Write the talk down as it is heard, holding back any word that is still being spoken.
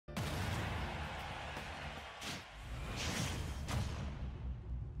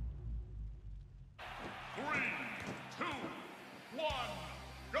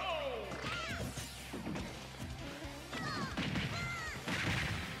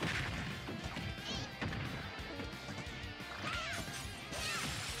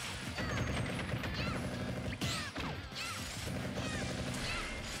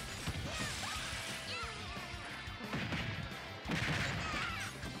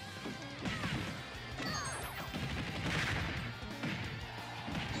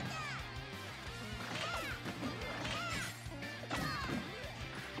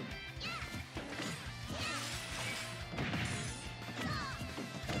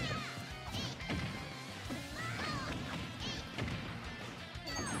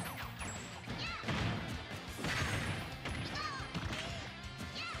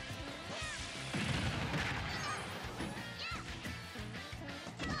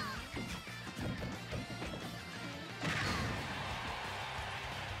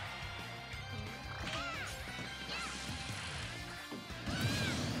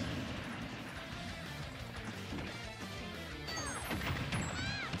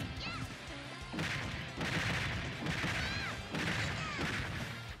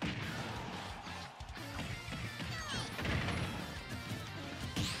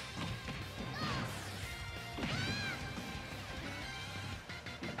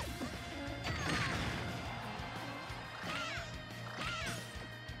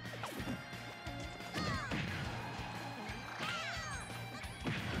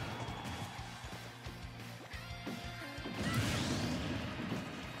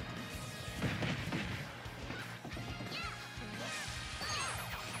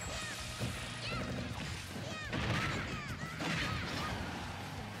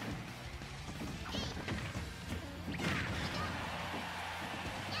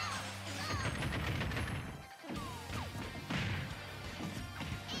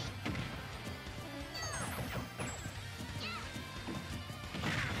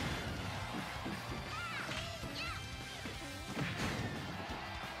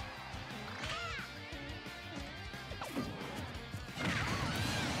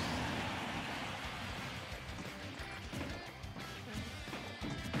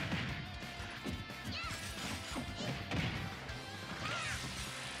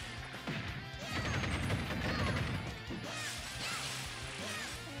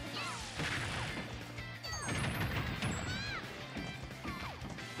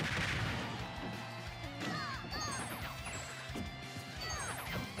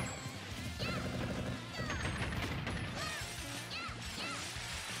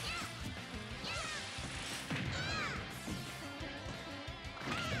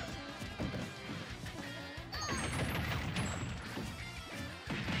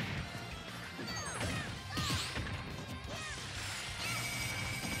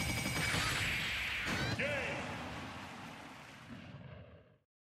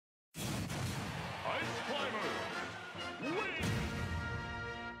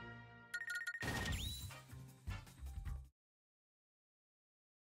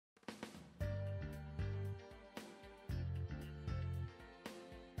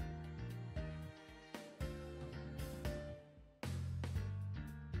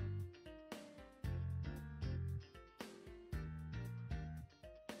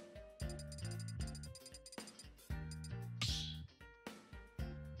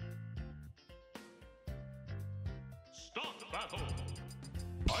Start battle.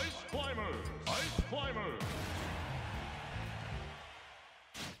 Ice climber. Ice climber.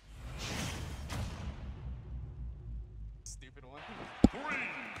 Stupid one. 3,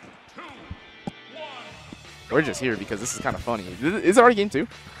 2, 1. We're just here because this is kind of funny. Is it already game 2?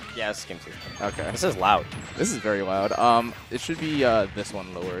 Yeah, this is game 2. Okay. This is loud. This is very loud. It should be this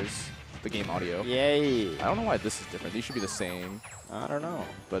one lowers the game audio. Yay. I don't know why this is different. These should be the same. I don't know.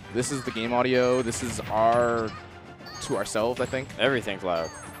 But this is the game audio. This is our to ourselves, I think. Everything's loud.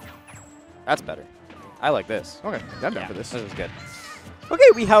 That's better. I like this. Okay, I'm down for this. This is good. Okay,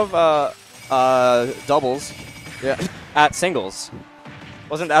 we have doubles at singles.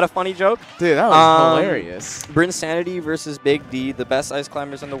 Wasn't that a funny joke? Dude, that was hilarious. Brynsanity versus Big D, the best ice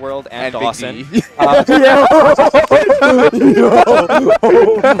climbers in the world, and Dawson. Big D. Yo!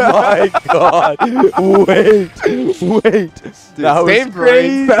 Oh my god. Wait. Dude, that was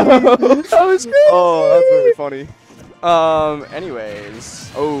crazy. That was crazy. Oh, that's very funny.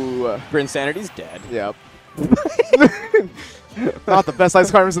 Anyways. Oh. Brynsanity's dead. Yep. Not the best ice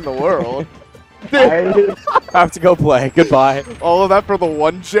climbers in the world. I have to go play. Goodbye. All of that for the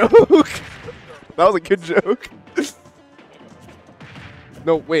one joke? That was a good joke.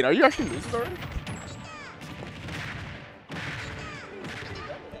 No, wait, are you actually losing already?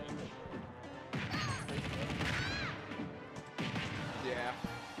 Yeah.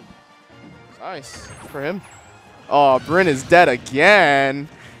 Nice. For him. Oh, Bryn is dead again.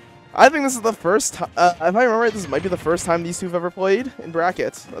 I think this is the first time, if I remember right, this might be the first time these two have ever played in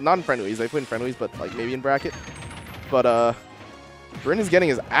brackets. Not in friendlies, they played in friendlies, but like maybe in bracket. But Bryn is getting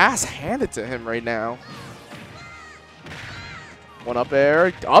his ass handed to him right now. One up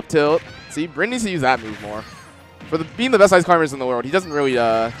air, up tilt. See, Bryn needs to use that move more. For being the best ice climbers in the world, he doesn't really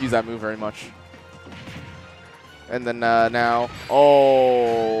use that move very much. And then now,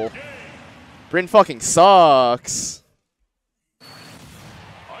 oh, Bryn fucking sucks.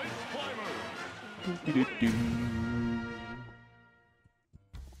 Good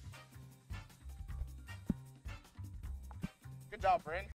job, Bryn.